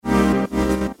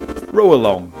Row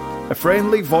Along, a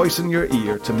friendly voice in your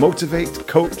ear to motivate,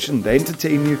 coach and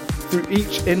entertain you through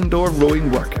each indoor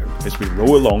rowing workout as we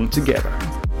row along together.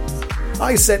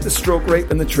 I set the stroke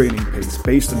rate and the training pace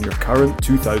based on your current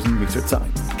 2,000 metre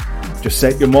time. Just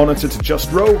set your monitor to just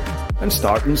row and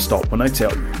start and stop when I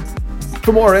tell you.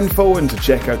 For more info and to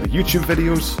check out the YouTube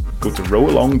videos, go to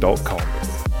rowalong.com.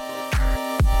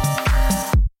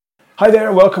 Hi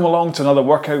there, welcome along to another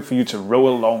workout for you to row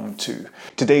along to.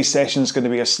 Today's session is going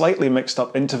to be a slightly mixed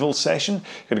up interval session.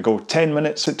 You're going to go 10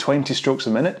 minutes at 20 strokes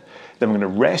a minute, then we're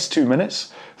going to rest 2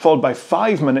 minutes, followed by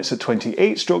 5 minutes at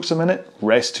 28 strokes a minute,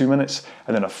 rest 2 minutes,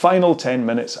 and then a final 10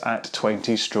 minutes at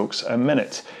 20 strokes a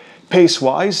minute.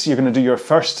 Pace-wise, you're going to do your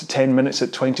first 10 minutes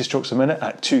at 20 strokes a minute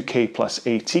at 2k plus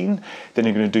 18, then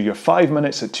you're going to do your 5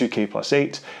 minutes at 2k plus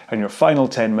 8, and your final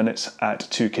 10 minutes at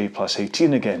 2k plus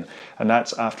 18 again. And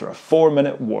that's after a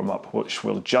 4-minute warm-up, which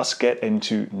we'll just get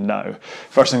into now.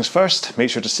 First things first, make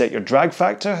sure to set your drag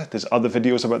factor. There's other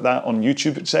videos about that on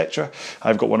YouTube, etc.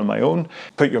 I've got one of my own.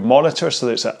 Put your monitor so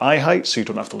that it's at eye height, so you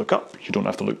don't have to look up, you don't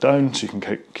have to look down, so you can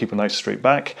keep a nice straight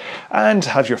back. And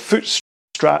have your foot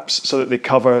straps so that they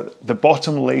cover the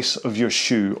bottom lace of your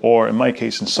shoe, or in my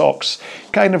case in socks,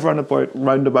 kind of round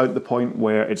about the point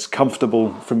where it's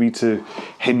comfortable for me to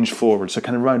hinge forward, so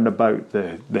kind of round about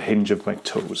the hinge of my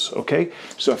toes, okay?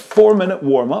 So a 4-minute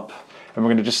warm up, and we're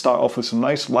going to just start off with some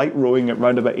nice light rowing at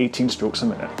round about 18 strokes a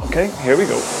minute, okay? Here we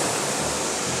go.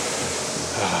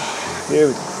 Here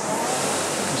we go.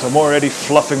 So I'm already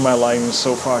fluffing my lines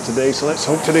so far today, so let's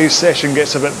hope today's session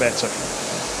gets a bit better.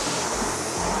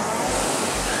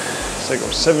 I go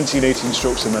 17, 18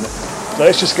 strokes a minute. So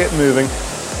let's just get moving.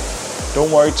 Don't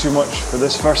worry too much for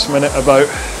this first minute about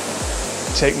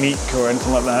technique or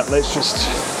anything like that. Let's just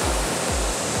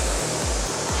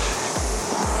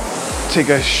take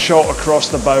a shot across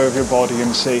the bow of your body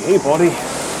and say, hey body,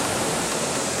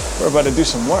 we're about to do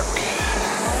some work.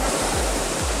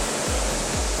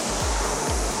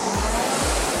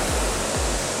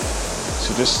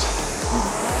 So just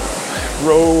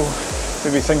row.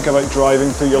 Maybe think about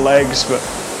driving through your legs, but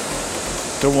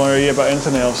don't worry about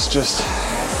anything else. Just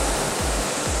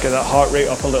get that heart rate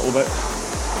up a little bit.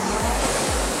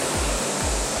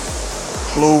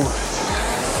 Blow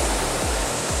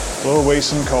away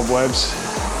some cobwebs.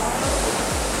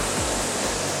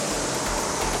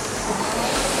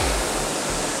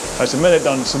 That's a minute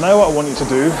done. So now what I want you to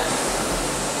do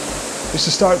is to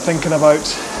start thinking about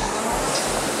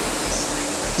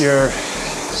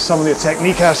some of the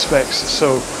technique aspects.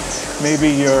 So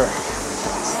maybe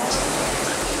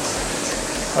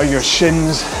are your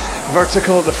shins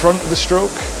vertical at the front of the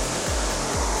stroke?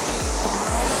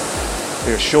 Are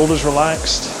your shoulders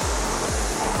relaxed?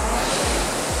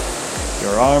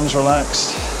 Your arms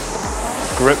relaxed?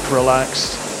 Grip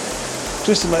relaxed?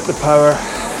 Just to let the power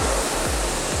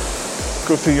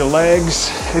go through your legs,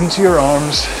 into your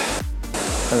arms,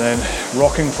 and then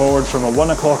rocking forward from a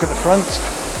 1 o'clock at the front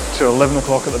to 11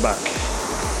 o'clock at the back,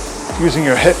 using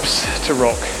your hips to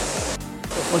rock.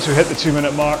 Once we hit the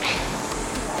 2-minute mark,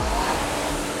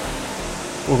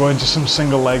 we'll go into some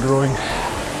single leg rowing. We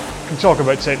can talk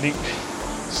about technique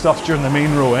stuff during the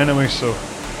main row anyway, so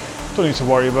don't need to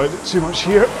worry about it too much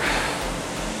here.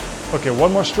 Okay,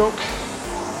 one more stroke.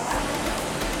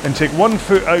 And take one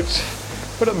foot out,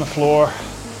 put it on the floor,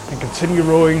 and continue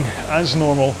rowing as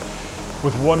normal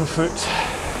with one foot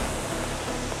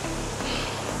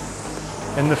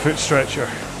in the foot stretcher.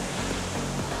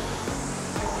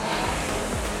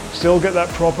 Still get that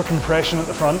proper compression at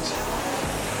the front.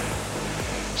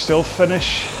 Still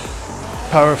finish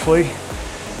powerfully.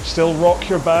 Still rock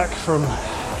your back from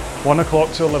 1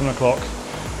 o'clock to 11 o'clock.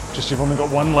 Just you've only got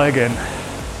one leg in.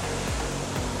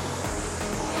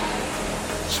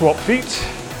 Swap feet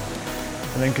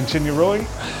and then continue rowing.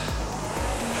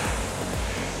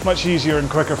 Much easier and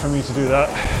quicker for me to do that,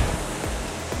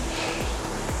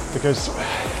 because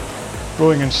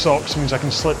rowing in socks means I can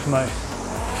slip my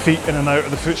feet in and out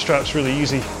of the foot straps really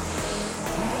easy.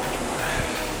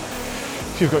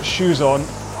 If you've got shoes on,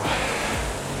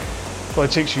 well,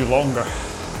 it takes you longer,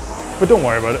 but don't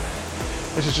worry about it.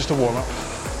 This is just a warm-up.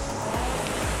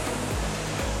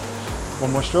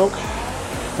 One more stroke.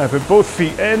 Now put both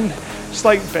feet in,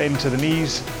 slight bend to the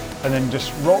knees, and then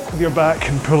just rock with your back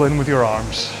and pull in with your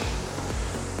arms.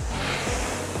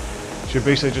 So you're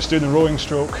basically just doing the rowing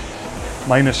stroke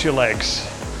minus your legs.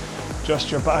 Just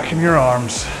your back and your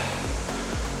arms.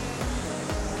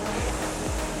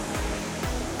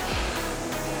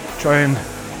 Try and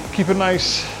keep a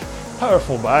nice,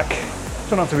 powerful back.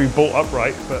 Don't have to be bolt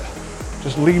upright, but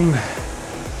just lean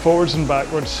forwards and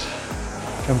backwards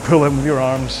and pull in with your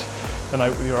arms and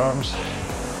out with your arms.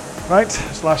 Right,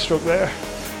 this last stroke there.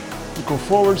 You go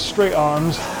forward, straight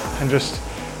arms, and just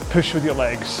push with your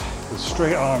legs with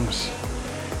straight arms.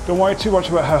 Don't worry too much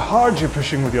about how hard you're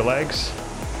pushing with your legs.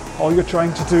 All you're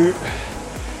trying to do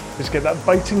is get that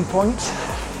biting point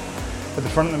at the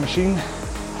front of the machine.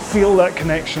 Feel that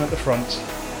connection at the front.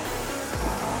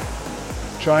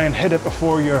 Try and hit it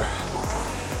before your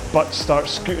butt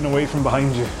starts scooting away from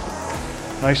behind you.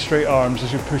 Nice straight arms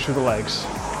as you push with the legs.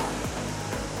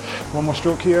 One more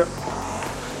stroke here,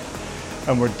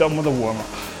 and we're done with the warm-up.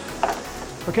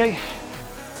 Okay,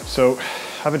 so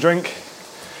have a drink,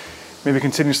 maybe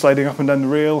continue sliding up and down the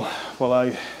rail while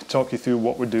I talk you through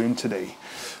what we're doing today.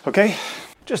 Okay?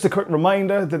 Just a quick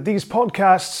reminder that these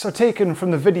podcasts are taken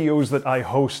from the videos that I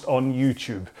host on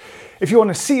YouTube. If you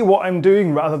want to see what I'm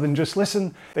doing rather than just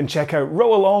listen, then check out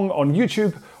Row Along on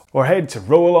YouTube or head to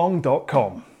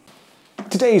rowalong.com.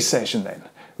 Today's session then,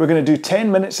 we're going to do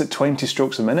 10 minutes at 20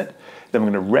 strokes a minute, then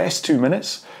we're going to rest 2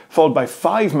 minutes, followed by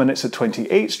 5 minutes at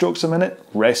 28 strokes a minute,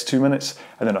 rest 2 minutes,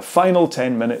 and then a final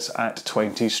 10 minutes at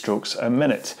 20 strokes a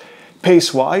minute.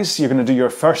 Pace-wise, you're going to do your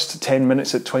first 10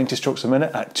 minutes at 20 strokes a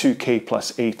minute at 2k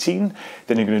plus 18,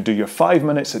 then you're going to do your 5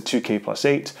 minutes at 2k plus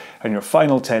 8, and your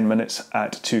final 10 minutes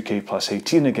at 2k plus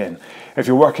 18 again. If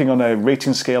you're working on a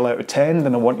rating scale out of 10,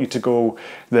 then I want you to go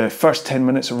the first 10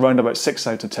 minutes around about 6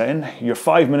 out of 10. Your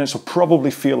 5 minutes will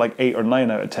probably feel like 8 or 9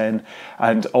 out of 10,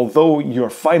 and although your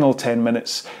final 10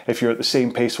 minutes, if you're at the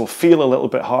same pace, will feel a little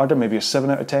bit harder, maybe a 7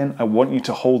 out of 10, I want you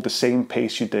to hold the same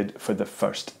pace you did for the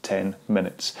first 10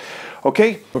 minutes.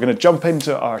 Okay, we're going to jump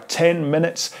into our 10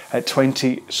 minutes at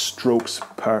 20 strokes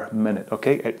per minute,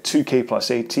 okay, at 2k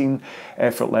plus 18,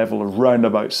 effort level around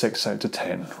about 6 out of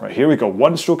 10. Right, here we go,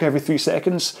 1 stroke every 3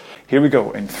 seconds. Here we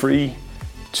go, in 3,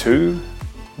 2,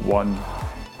 1,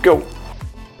 go.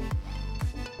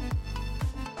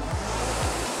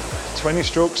 20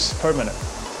 strokes per minute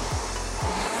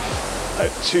at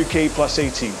 2k plus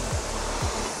 18.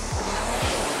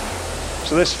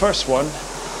 So this first one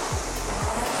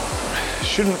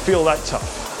shouldn't feel that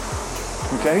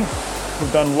tough, okay?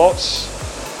 We've done lots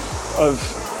of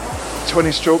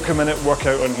 20 stroke a minute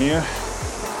workout on here.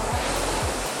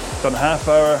 Done half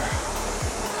hour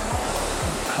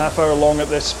long at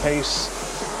this pace.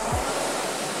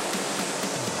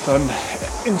 Done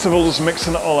intervals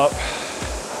mixing it all up.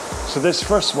 So this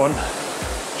first one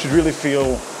should really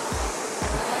feel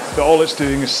that all it's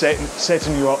doing is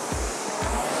setting you up,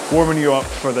 warming you up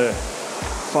for the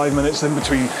 5 minutes in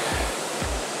between.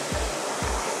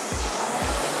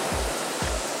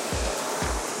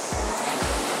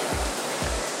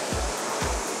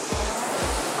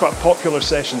 Quite a popular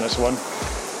session, this one,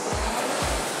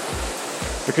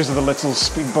 because of the little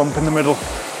speed bump in the middle.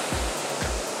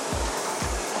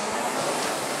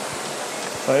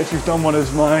 But if you've done one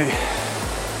of my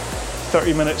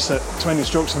 30 minutes at 20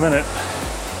 strokes a minute,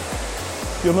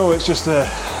 you'll know it's just a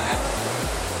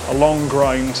long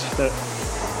grind that,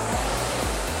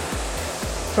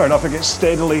 fair enough, it gets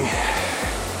steadily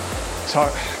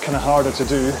kind of harder to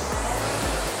do.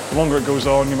 The longer it goes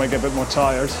on, you might get a bit more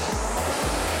tired.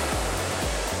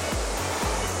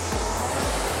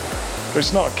 But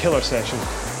it's not a killer session.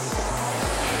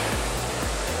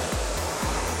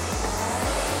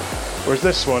 Whereas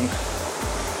this one,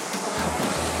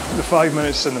 the 5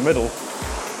 minutes in the middle,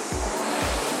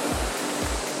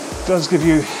 does give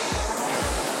you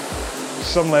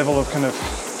some level of kind of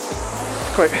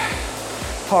quite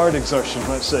hard exertion,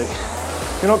 let's say.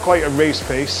 You're not quite at race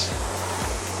pace.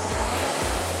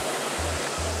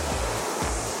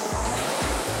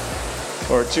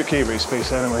 Or 2k race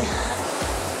pace anyway.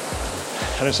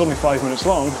 And it's only 5 minutes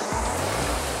long,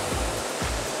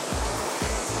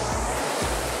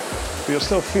 but you'll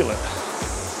still feel it,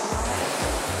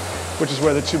 which is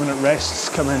where the 2 minute rests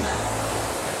come in.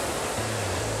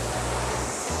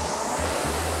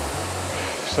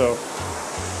 So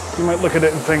you might look at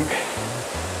it and think,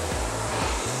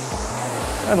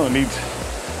 I don't need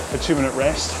a 2 minute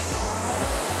rest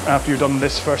after you've done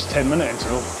this first 10 minute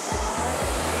interval.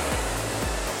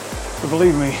 But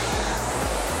believe me,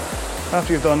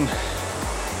 after you've done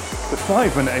the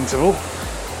 5 minute interval,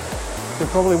 you'll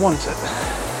probably want it.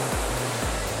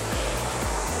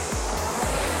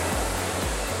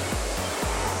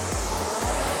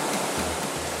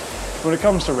 When it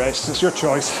comes to rest, it's your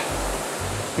choice.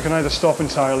 You can either stop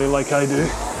entirely like I do,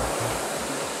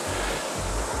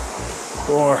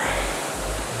 or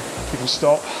you can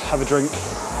stop, have a drink,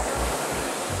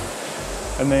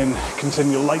 and then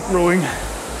continue light rowing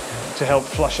to help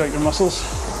flush out your muscles.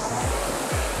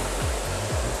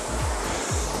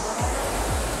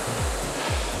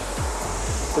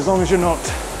 As long as you're not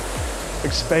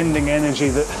expending energy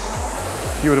that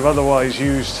you would have otherwise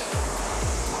used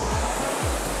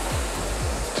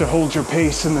to hold your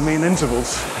pace in the main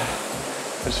intervals,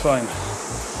 it's fine.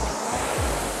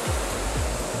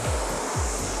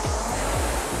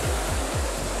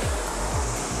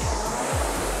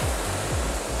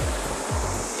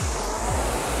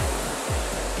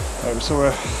 So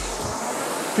we're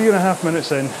 3.5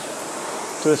 minutes in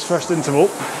to this first interval.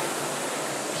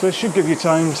 So this should give you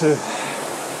time to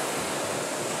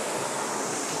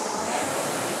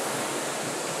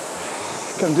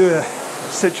can do a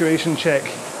situation check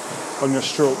on your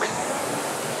stroke.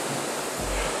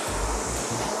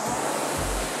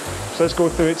 So let's go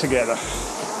through it together.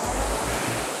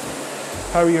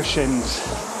 How are your shins?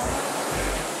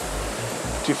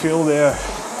 Do you feel they're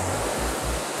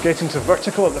getting to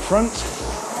vertical at the front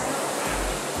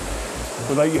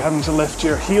without you having to lift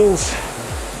your heels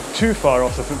too far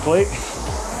off the foot plate?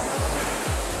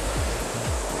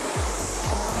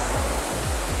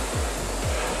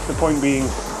 The point being,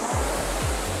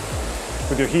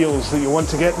 with your heels, that you want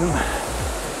to get them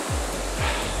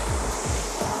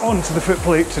onto the foot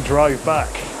plate to drive back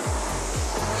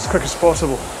as quick as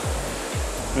possible.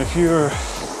 And if you're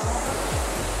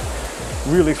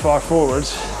really far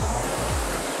forwards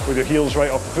with your heels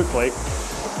right off the foot plate,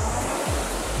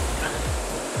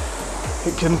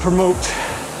 it can promote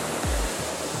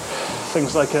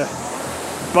things like a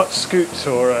butt scoot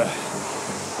or a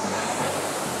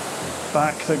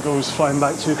back that goes flying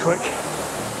back too quick.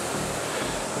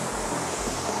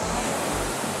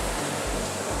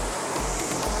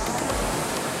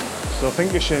 So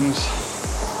think your shins,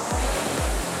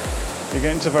 you're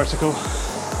getting to vertical,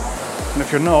 and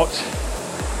if you're not,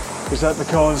 is that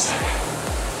because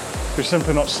you're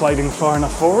simply not sliding far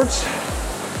enough forwards?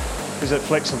 Is it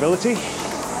flexibility?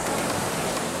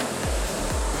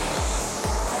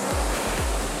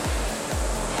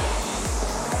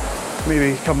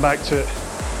 Maybe come back to it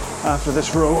after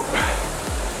this row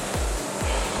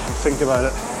and think about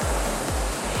it.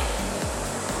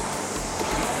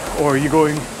 Or are you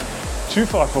going too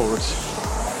far forwards?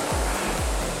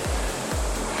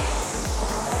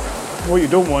 What you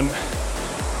don't want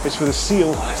is for the seat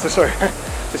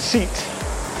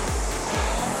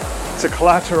to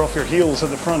clatter off your heels at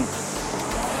the front.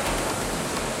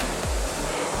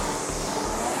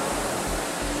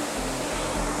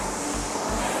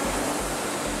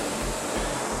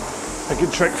 A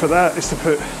good trick for that is to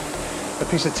put a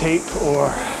piece of tape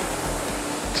or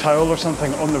towel or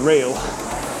something on the rail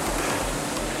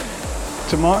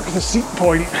to mark the seat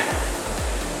point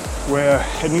where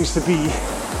it needs to be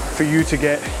for you to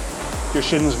get your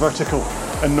shins vertical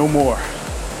and no more.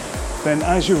 Then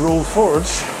as you roll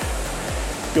forwards,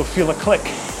 you'll feel a click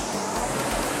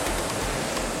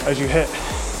as you hit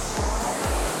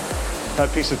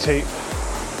that piece of tape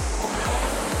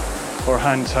or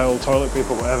hand towel, toilet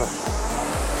paper, whatever.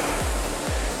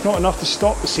 Not enough to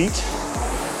stop the seat,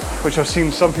 which I've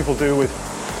seen some people do with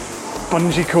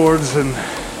bungee cords and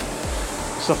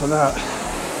stuff like that.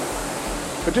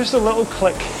 But just a little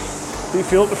click that you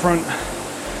feel at the front,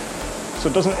 so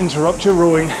it doesn't interrupt your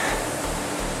rowing,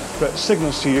 but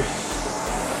signals to you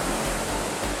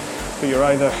that you're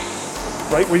either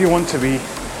right where you want to be,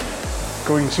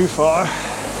 going too far,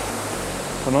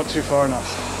 or not too far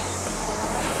enough.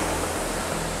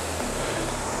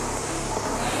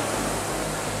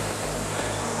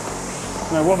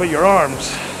 Now what about your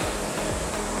arms?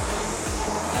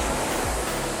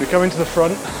 You're coming to the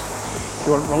front,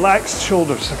 you want relaxed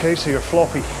shoulders, okay, so you're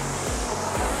floppy.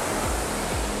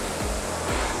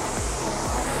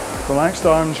 Relaxed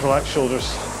arms, relaxed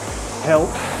shoulders help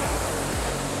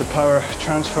the power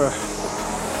transfer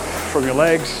from your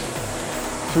legs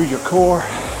through your core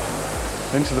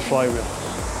into the flywheel.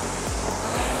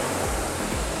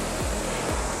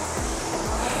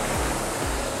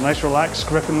 Nice relaxed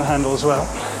grip in the handle as well.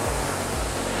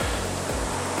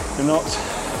 You're not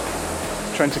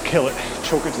trying to kill it,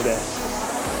 choke it to death.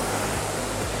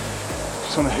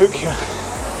 Just want to hook your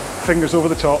fingers over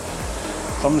the top,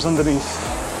 thumbs underneath,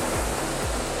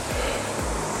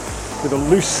 with a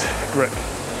loose grip,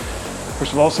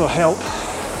 which will also help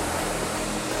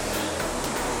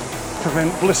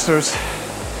prevent blisters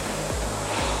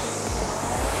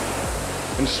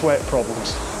and sweat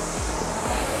problems.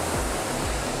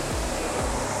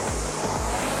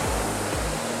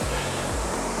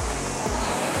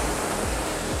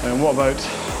 And what about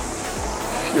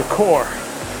your core?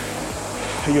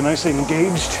 Are you nicely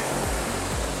engaged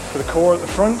with the core at the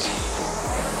front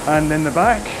and in the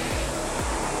back?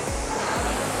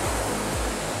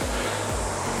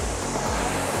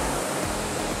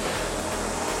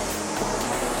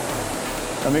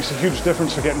 That makes a huge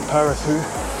difference for getting power through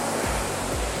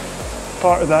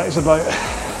part of that is about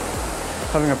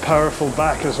having a powerful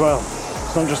back as well.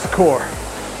 It's not just the core,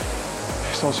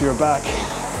 it's also your back.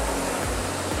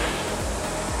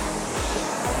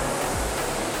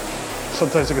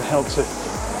 Sometimes it can help to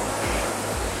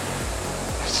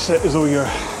sit as though you're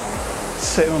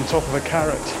sitting on top of a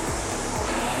carrot.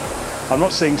 I'm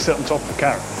not saying sit on top of a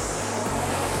carrot.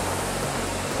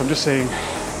 I'm just saying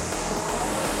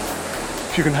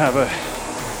if you can have a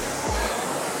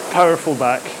powerful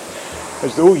back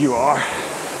as though you are,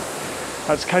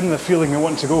 that's kind of the feeling you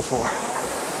want to go for.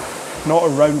 Not a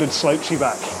rounded slouchy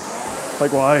back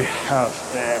like what I have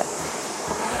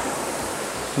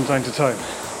from time to time.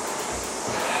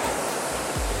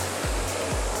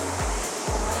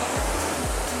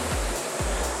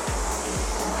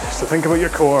 So think about your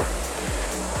core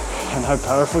and how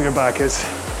powerful your back is,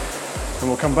 and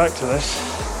we'll come back to this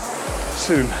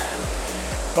soon.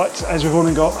 But as we've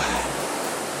only got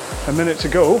a minute to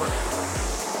go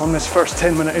on this first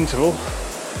 10-minute interval,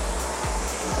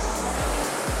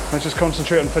 let's just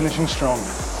concentrate on finishing strong.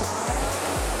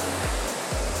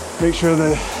 Make sure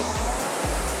the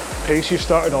pace you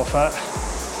started off at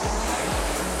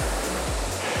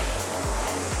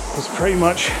is pretty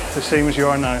much the same as you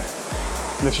are now.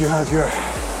 And if you have your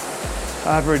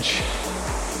average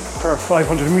per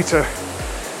 500 meter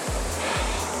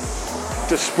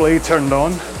display turned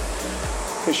on,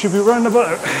 it should be round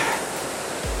about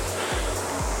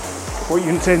what you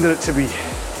intended it to be.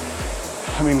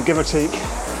 I mean, give or take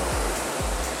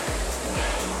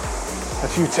a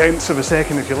few tenths of a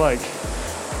second if you like,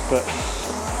 but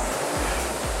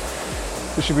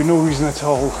there should be no reason at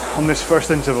all on this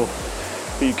first interval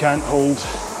that you can't hold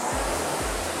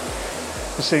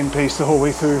the same pace the whole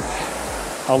way through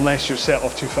unless you're set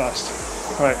off too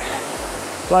fast. All right,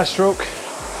 last stroke.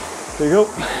 There you go.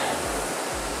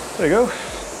 There you go.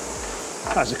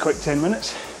 That's a quick 10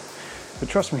 minutes. But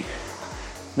trust me,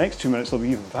 next 2 minutes will be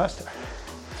even faster.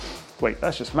 Wait,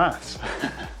 that's just maths.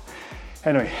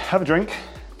 Anyway, have a drink.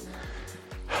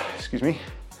 Excuse me.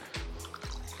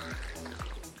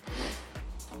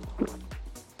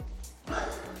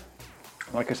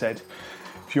 Like I said,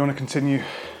 if you want to continue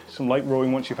some light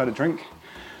rowing once you've had a drink,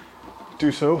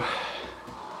 do so.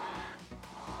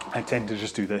 I tend to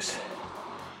just do this.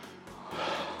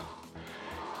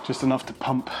 Just enough to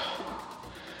pump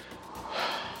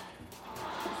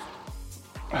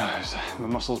the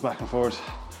muscles back and forwards.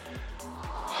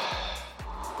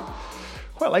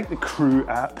 Quite like the Crew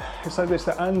app. It's like this,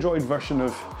 the Android version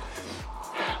of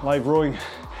live rowing.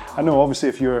 I know obviously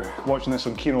if you're watching this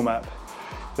on KinoMap,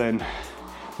 then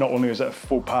not only is it a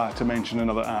faux pas to mention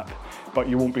another app, but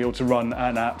you won't be able to run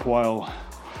an app while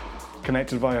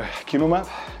connected via KinoMap.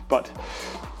 But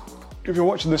if you're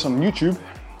watching this on YouTube,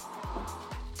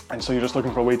 and so you're just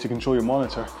looking for a way to control your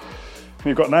monitor, and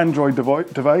you've got an Android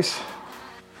device,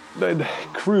 then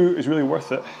Crew is really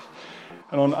worth it.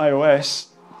 And on iOS,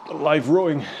 live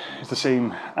rowing is the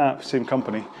same app, same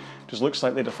company, just looks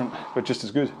slightly different, but just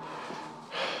as good.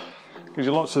 Gives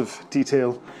you lots of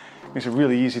detail, makes it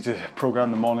really easy to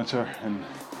program the monitor, and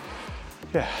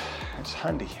yeah, it's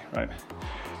handy, right?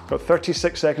 Got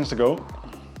 36 seconds to go.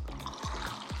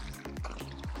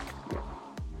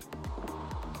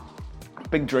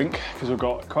 Big drink, because we've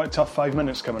got quite a tough 5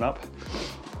 minutes coming up.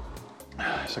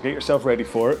 So get yourself ready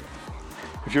for it.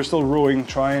 If you're still rowing,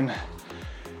 try and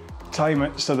time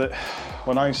it so that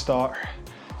when I start,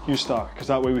 you start, because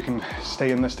that way we can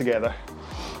stay in this together.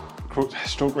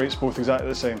 Stroke rate's both exactly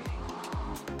the same.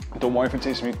 Don't worry if it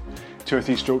takes me 2 or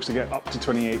 3 strokes to get up to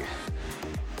 28.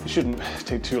 It shouldn't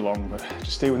take too long, but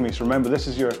just stay with me. So remember, this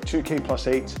is your 2K plus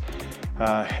 8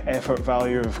 effort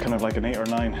value of kind of like an 8 or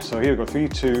 9. So here we go, 3,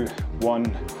 2,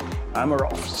 1, and we're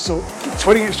off. So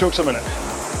 28 strokes a minute.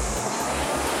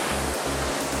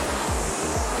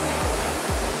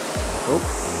 Oh.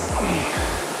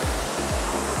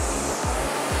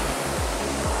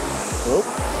 Oh.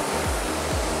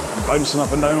 I'm bouncing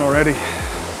up and down already.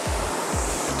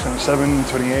 27,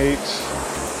 28,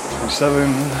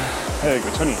 27, there you go,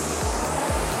 20.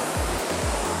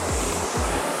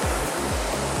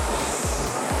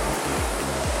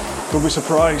 Don't be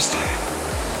surprised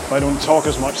if I don't talk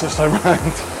as much this time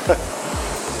around.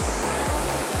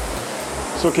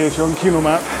 It's okay if you're on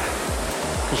KinoMap,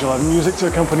 because you'll have music to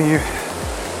accompany you.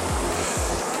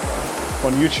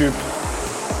 On YouTube,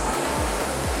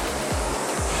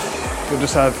 you'll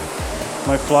just have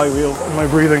my flywheel and my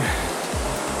breathing.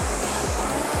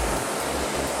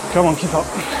 Come on, keep up.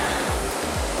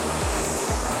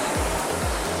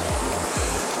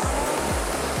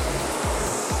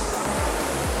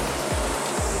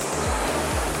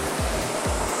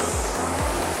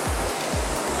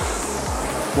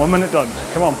 1 minute done.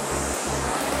 Come on.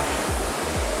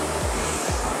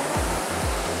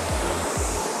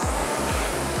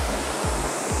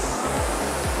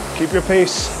 Keep your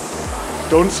pace.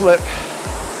 Don't slip.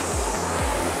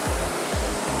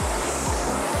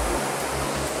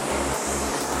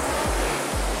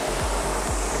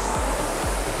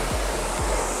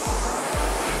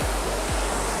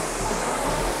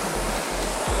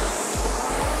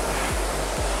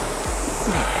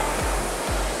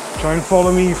 Try and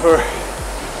follow me for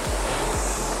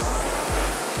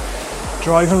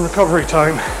drive and recovery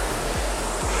time.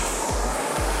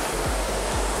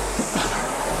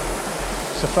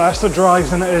 It's a faster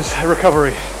drive than it is a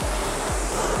recovery.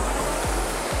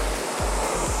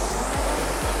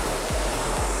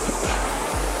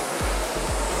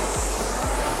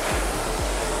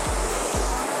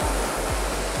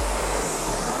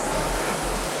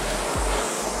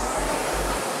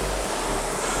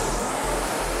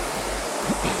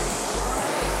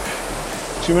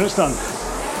 Two minutes done.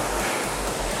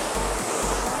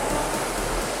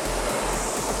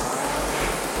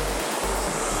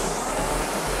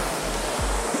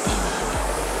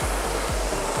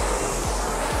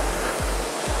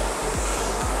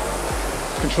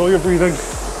 Control your breathing.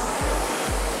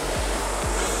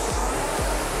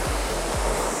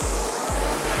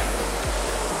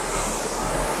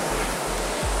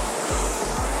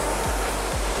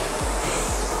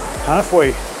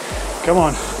 Halfway. Come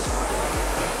on.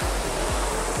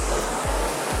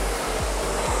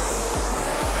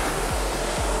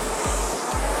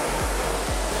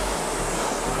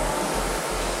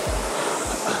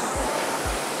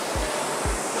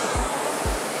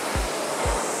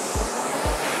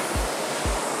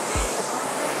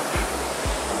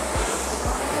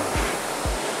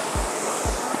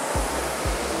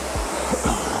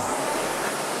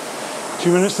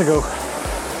 Two minutes to go.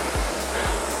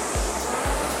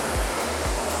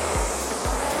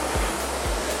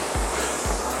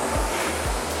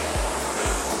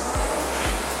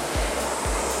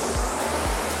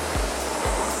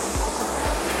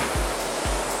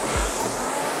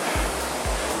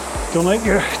 Don't let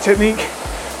your technique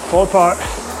fall apart.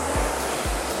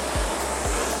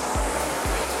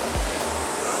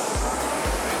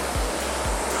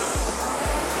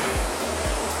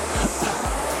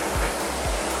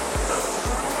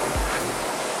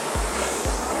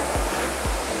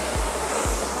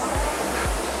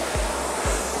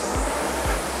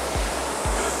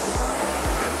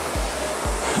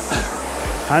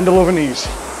 Handle over knees.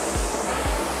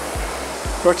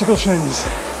 Vertical shins.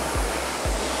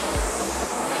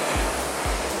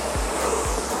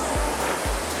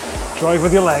 Drive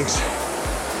with your legs.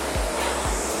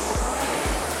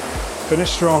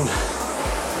 Finish strong.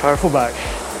 Powerful back.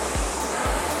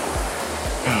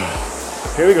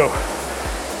 Here we go.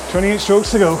 28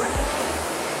 strokes to go.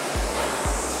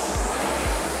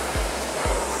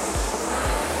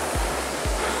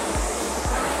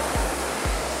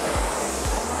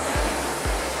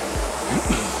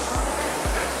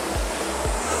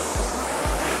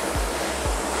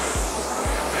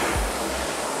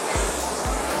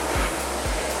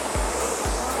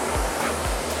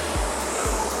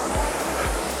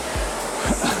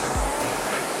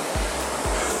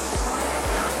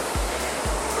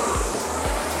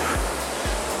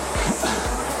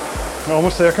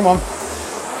 Almost there, come on.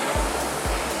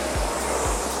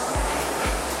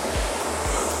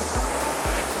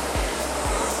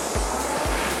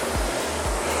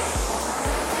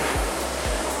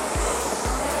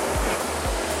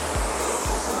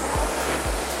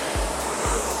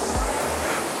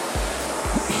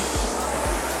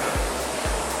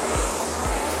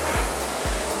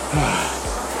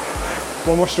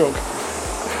 One more stroke.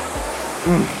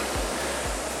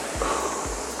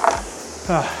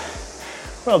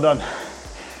 Well done.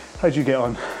 How'd you get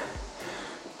on?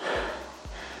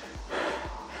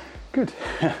 Good.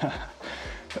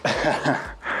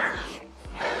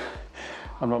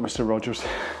 I'm not Mr. Rogers.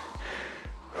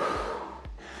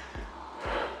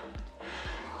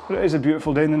 But it is a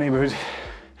beautiful day in the neighbourhood.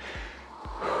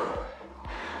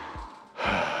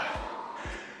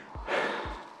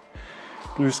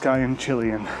 Blue sky and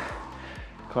chilly in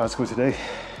Glasgow today.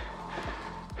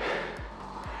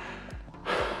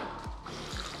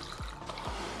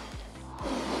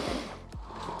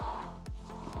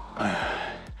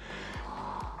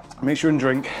 Make sure and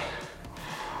drink.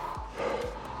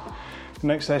 The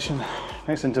next session,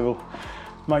 next interval,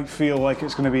 might feel like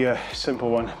it's going to be a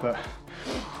simple one, but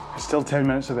it's still 10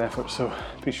 minutes of effort, so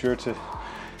be sure to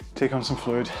take on some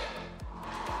fluid.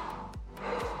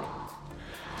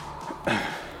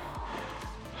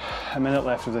 A minute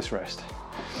left of this rest.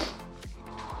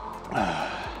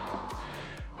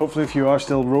 Hopefully if you are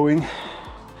still rowing,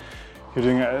 you're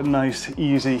doing it at a nice,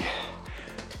 easy,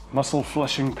 muscle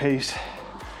flushing pace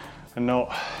and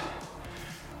not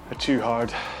a too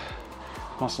hard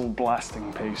muscle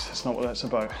blasting pace. That's not what that's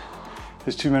about.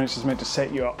 This 2 minutes is meant to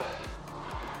set you up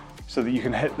so that you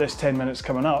can hit this 10 minutes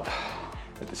coming up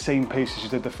at the same pace as you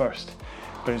did the first.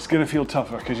 But it's gonna feel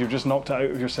tougher because you've just knocked it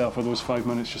out of yourself for those 5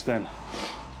 minutes just then.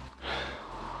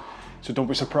 So don't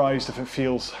be surprised if it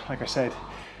feels, like I said,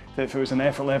 that if it was an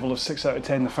effort level of 6 out of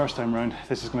 10 the first time round,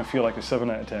 this is gonna feel like a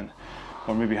 7 out of 10,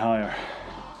 or maybe higher.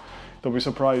 Don't be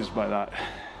surprised by that.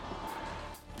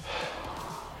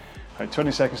 Right, 20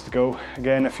 seconds to go.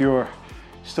 Again, if you're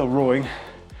still rowing,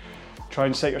 try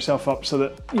and set yourself up so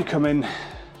that you come in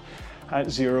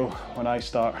at 0 when I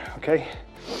start, okay?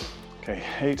 Okay,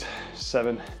 8,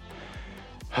 7.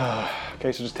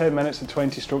 Okay, so just 10 minutes and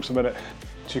 20 strokes a minute,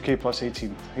 2K plus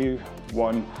 18. 3,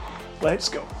 1, let's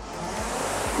go.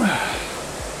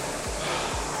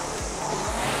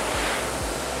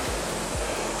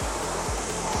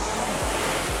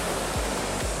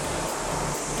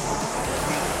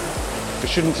 It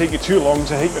shouldn't take you too long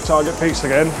to hit your target pace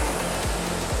again.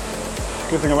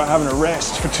 Good thing about having a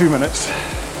rest for 2 minutes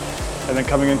and then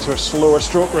coming into a slower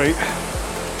stroke rate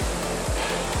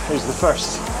is the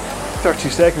first 30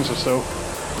 seconds or so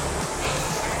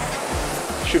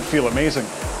should feel amazing.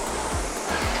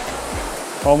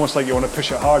 Almost like you want to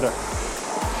push it harder.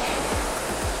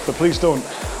 But please don't.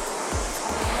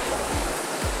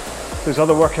 There's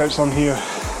other workouts on here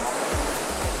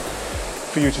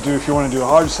for you to do if you want to do a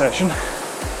hard session.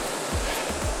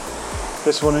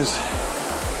 This one is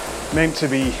meant to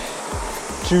be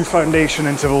 2 foundation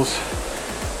intervals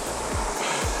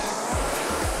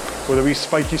with a wee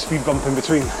spiky speed bump in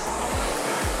between.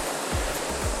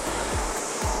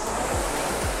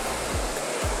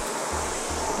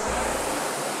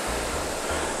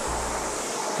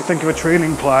 If you think of a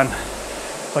training plan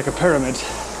like a pyramid,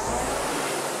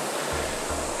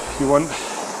 you want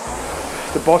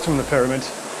the bottom of the pyramid,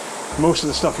 most of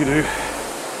the stuff you do,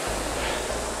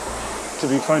 to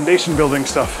be foundation building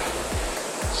stuff.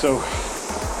 So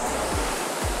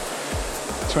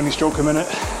 20 stroke a minute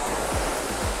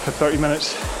for 30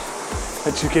 minutes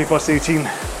at 2K plus 18,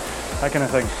 that kind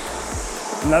of thing.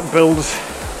 And that builds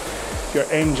your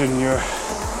engine, your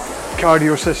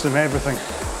cardio system, everything.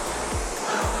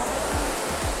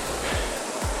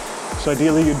 So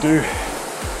ideally you'd do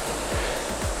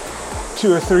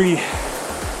 2 or 3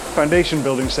 foundation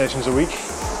building sessions a week.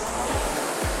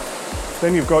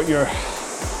 Then you've got your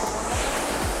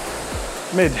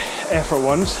mid-effort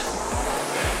ones,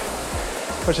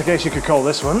 which I guess you could call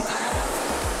this one,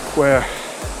 where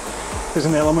there's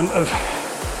an element of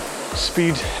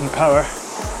speed and power.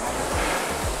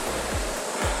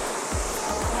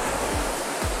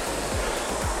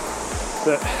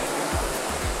 That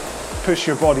push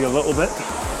your body a little bit,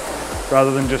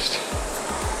 rather than just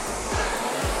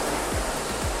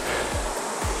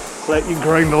let you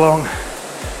grind along.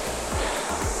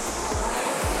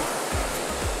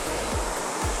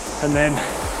 And then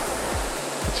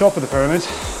the top of the pyramid,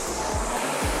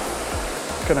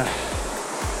 kind of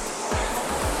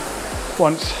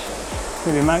once,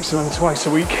 maybe maximum twice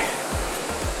a week,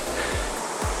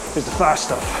 is the fast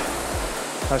stuff.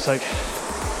 That's like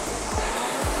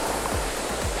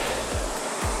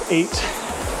 8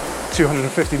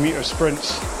 250 meter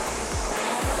sprints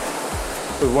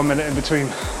with 1 minute in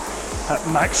between at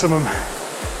maximum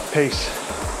pace.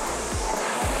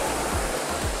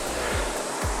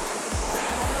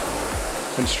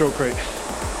 And stroke rate.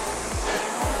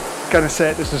 Kind of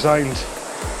set is designed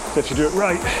that if you do it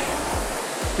right,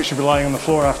 you should be lying on the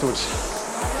floor afterwards.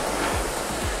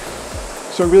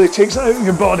 So it really takes it out of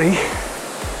your body,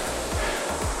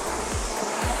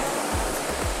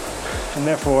 and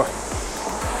therefore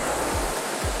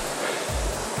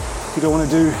you don't want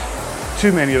to do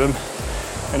too many of them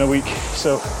in a week.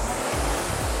 So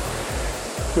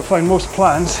you'll find most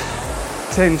plans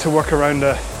tend to work around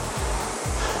a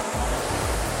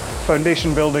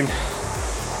foundation building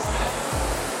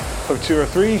of 2 or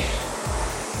 3,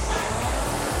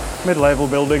 mid-level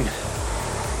building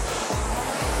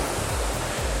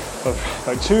of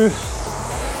about 2,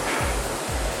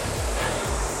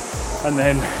 and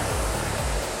then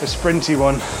a sprinty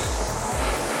one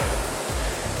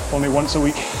only once a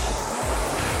week.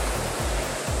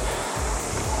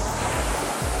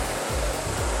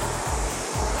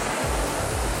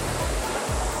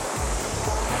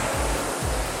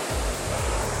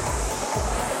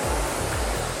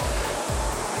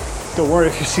 Don't worry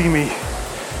if you see me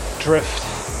drift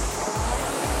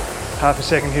half a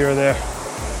second here or there.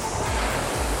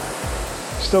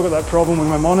 Still got that problem with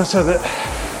my monitor that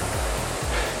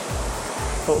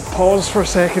little pause for a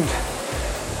second,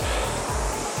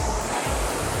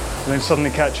 and then suddenly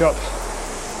catch up.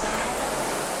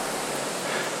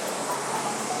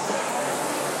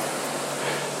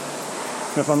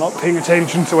 And if I'm not paying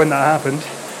attention to when that happened,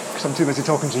 because I'm too busy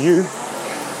talking to you,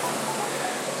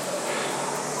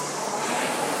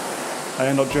 I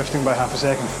end up drifting by half a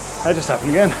second. That just happened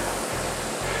again.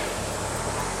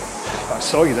 I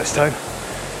saw you this time.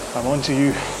 I'm on to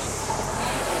you.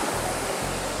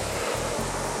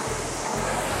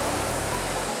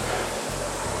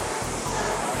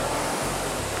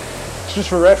 So just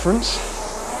for reference,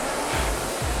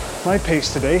 my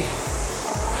pace today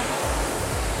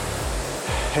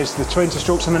is the 20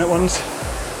 strokes a minute ones.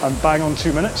 I'm bang on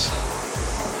 2 minutes.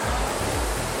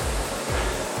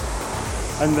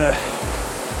 And the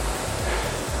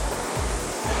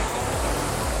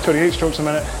 28 strokes a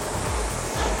minute,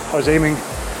 I was aiming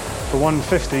for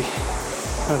 150.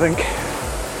 I think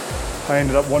I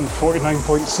ended up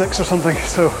 149.6 or something,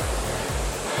 so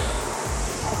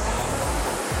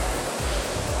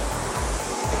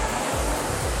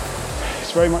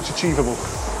it's very much achievable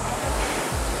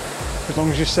as long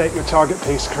as you set your target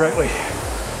pace correctly.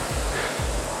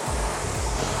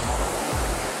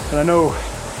 And I know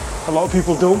a lot of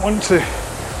people don't want to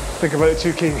think about a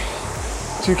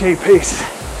 2k pace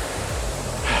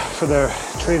for their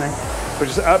training, which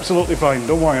is absolutely fine.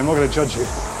 Don't worry, I'm not going to judge you.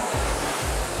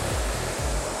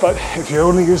 But if you're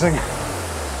only using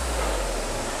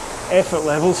effort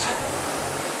levels,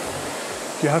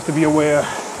 you have to be aware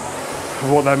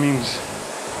of what that means.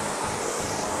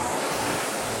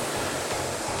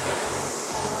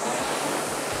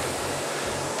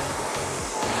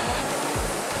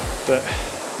 But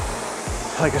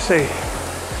like I say,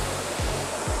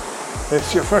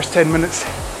 if your first 10 minutes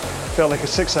felt like a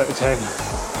 6 out of 10,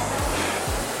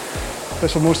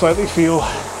 this will most likely feel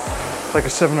like a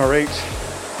 7 or 8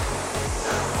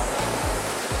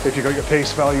 if you got your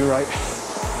pace value right.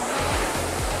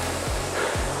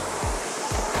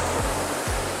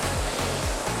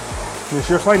 And if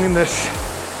you're finding this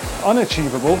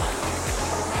unachievable,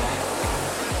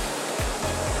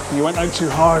 you went out too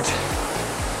hard,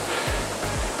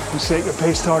 you set your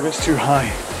pace targets too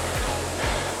high,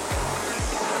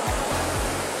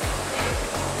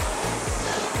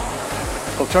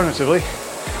 alternatively,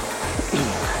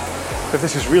 if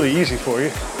this is really easy for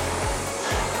you,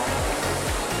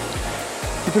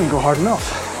 you didn't go hard enough.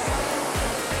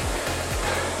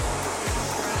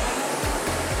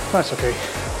 That's okay.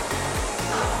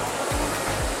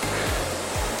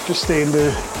 Just stay in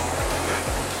the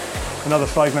another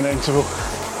 5-minute interval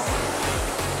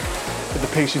at the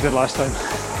pace you did last time.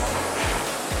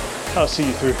 I'll see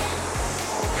you through.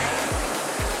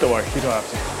 Don't worry, you don't have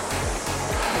to.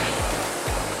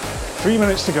 3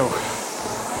 minutes to go.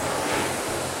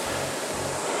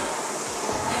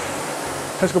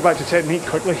 Let's go back to technique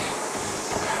quickly.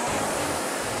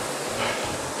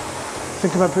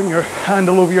 Think about putting your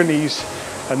handle over your knees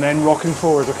and then rocking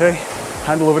forward, okay?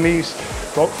 Handle over knees,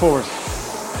 rock forward.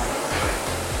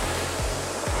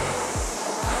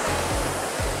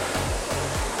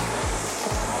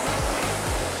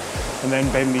 And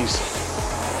then bend knees.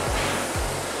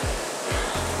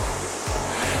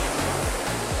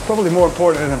 Probably more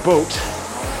important in a boat,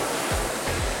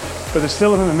 but there's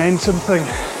still a momentum thing,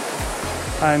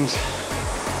 and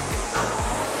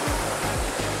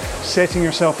setting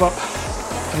yourself up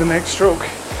for the next stroke.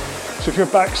 So if your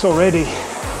back's already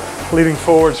leaning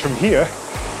forwards from here,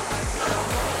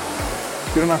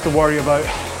 you don't have to worry about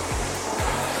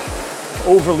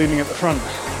over leaning at the front,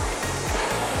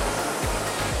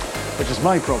 which is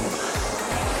my problem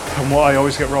and what I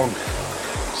always get wrong.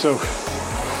 So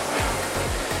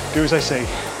do as I say,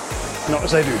 not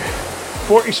as I do.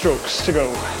 40 strokes to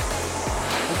go.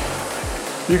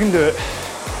 You can do it.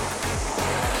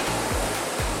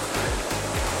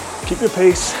 Keep your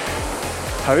pace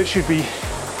how it should be.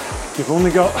 You've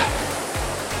only got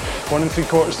 1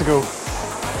 3/4 to go.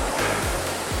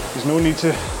 There's no need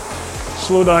to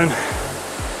slow down.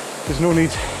 There's no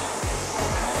need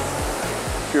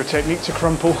for your technique to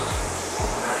crumple.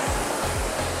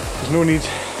 There's no need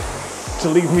to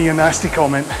leave me a nasty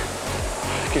comment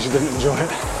because you didn't enjoy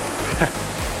it.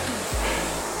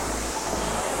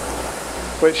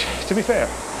 Which, to be fair,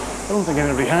 I don't think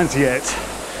anybody has yet,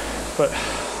 but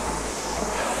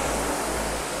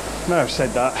now I've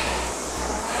said that,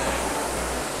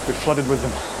 we're flooded with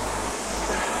them.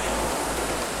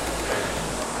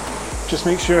 Just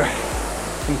make sure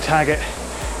and tag it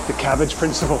the cabbage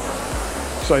principle,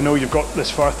 so I know you've got this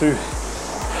far through.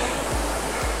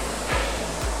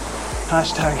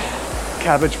 Hashtag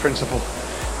cabbage principle.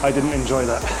 I didn't enjoy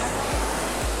that.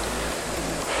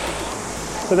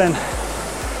 But then,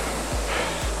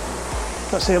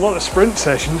 let's say a lot of sprint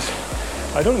sessions,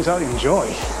 I don't exactly enjoy.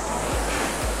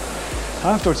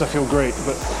 Afterwards I feel great,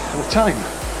 but at the time,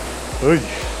 oy.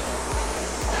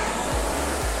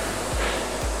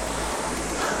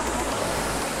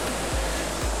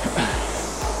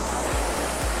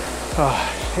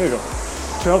 Here we go,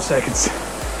 12 seconds.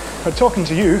 But talking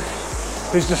to you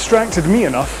has distracted me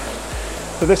enough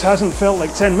that this hasn't felt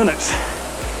like 10 minutes.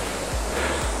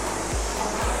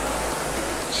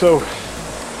 So,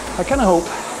 I kind of hope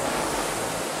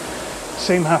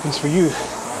same happens for you.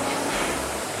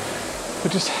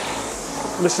 But just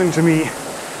listening to me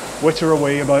witter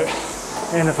away about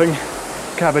anything,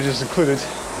 cabbages included,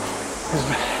 has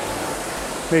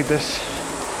made this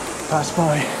pass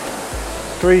by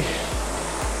 3,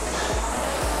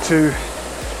 2,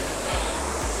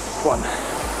 1.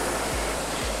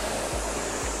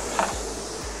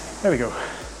 There we go.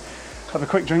 Have a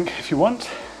quick drink if you want.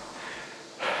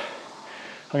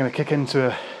 I'm going to kick into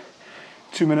a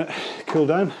 2-minute cool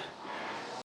down.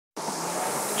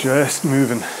 Just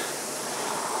moving.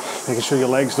 Making sure your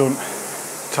legs don't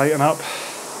tighten up.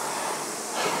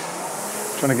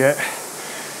 Trying to get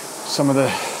some of the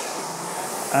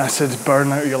acid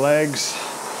burn out of your legs.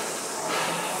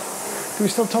 Do we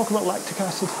still talk about lactic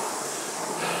acid?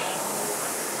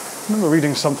 I remember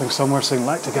reading something somewhere saying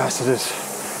lactic acid is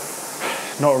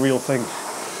not a real thing.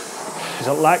 Is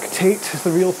it lactate is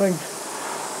the real thing?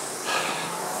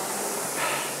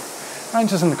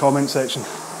 Answers in the comment section.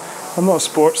 I'm not a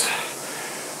sports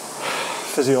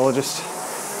physiologist.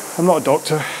 I'm not a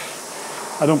doctor.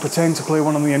 I don't pretend to play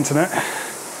one on the internet.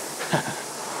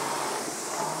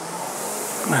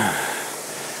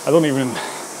 I don't even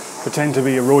pretend to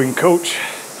be a rowing coach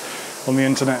on the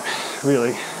internet,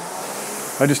 really.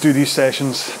 I just do these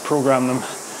sessions, program them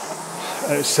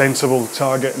at a sensible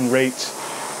target and rate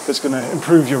that's going to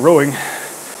improve your rowing.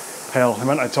 Hell, the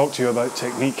amount I talk to you about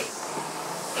technique,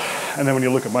 and then when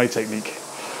you look at my technique,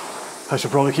 I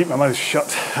should probably keep my mouth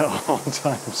shut at all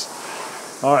times.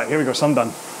 Alright, here we go, so I'm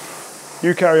done.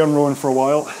 You carry on rowing for a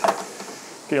while.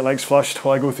 Get your legs flushed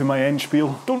while I go through my end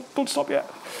spiel. Don't stop yet.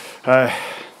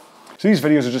 So these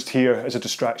videos are just here as a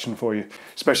distraction for you,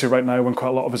 especially right now when quite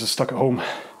a lot of us are stuck at home.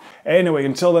 Anyway,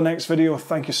 until the next video,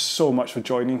 thank you so much for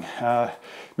joining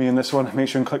me in this one. Make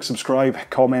sure and click subscribe,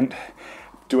 comment,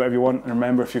 do whatever you want. And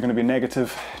remember, if you're going to be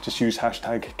negative, just use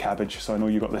hashtag cabbage. So I know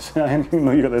you got this. I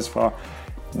know you got this far.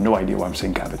 No idea why I'm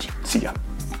saying cabbage. See ya.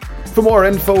 For more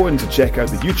info and to check out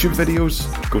the YouTube videos,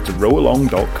 go to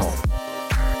rowalong.com.